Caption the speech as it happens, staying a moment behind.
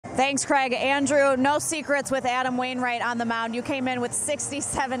Thanks, Craig. Andrew, no secrets with Adam Wainwright on the mound. You came in with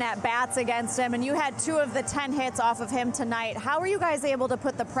 67 at-bats against him, and you had 2 of the 10 hits off of him tonight. How were you guys able to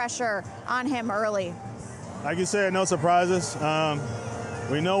put the pressure on him early? Like you said, no surprises.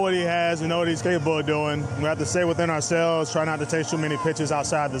 We know what he has. We know what he's capable of doing. We have to stay within ourselves, try not to take too many pitches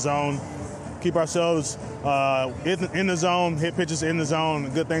outside the zone, keep ourselves in the zone, hit pitches in the zone,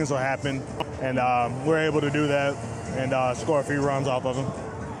 good things will happen. And we're able to do that and score a few runs off of him.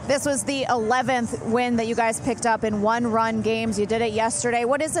 This was the 11th win that you guys picked up in one-run games. You did it yesterday.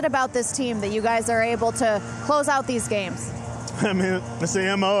 What is it about this team that you guys are able to close out these games? I mean, it's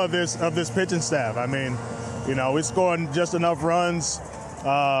the MO of this pitching staff. I mean, you know, we're scoring just enough runs,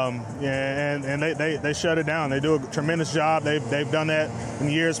 and they shut it down. They do a tremendous job. They've done that in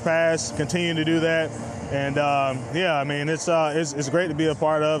years past, continue to do that. And, yeah, I mean, it's great to be a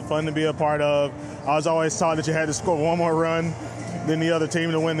part of, fun to be a part of. I was always taught that you had to score one more run than the other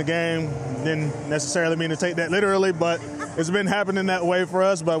team to win the game. Didn't necessarily mean to take that literally, but it's been happening that way for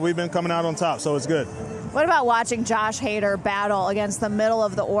us, but we've been coming out on top, so it's good. What about watching Josh Hader battle against the middle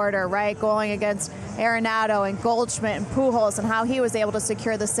of the order, right? Going against Arenado and Goldschmidt and Pujols, and how he was able to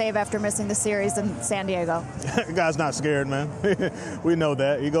secure the save after missing the series in San Diego. The guy's not scared, man. We know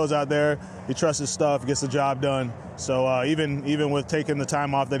that. He goes out there, he trusts his stuff, gets the job done. So even with taking the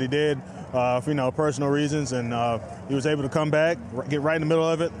time off that he did, for, you know, personal reasons, and he was able to come back, get right in the middle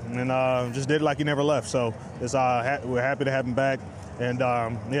of it, and just did it like he never left. So it's, we're happy to have him back, and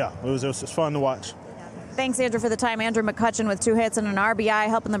yeah, it was fun to watch. Thanks, Andrew, for the time. Andrew McCutchen with 2 hits and an RBI,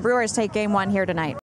 helping the Brewers take Game 1 here tonight.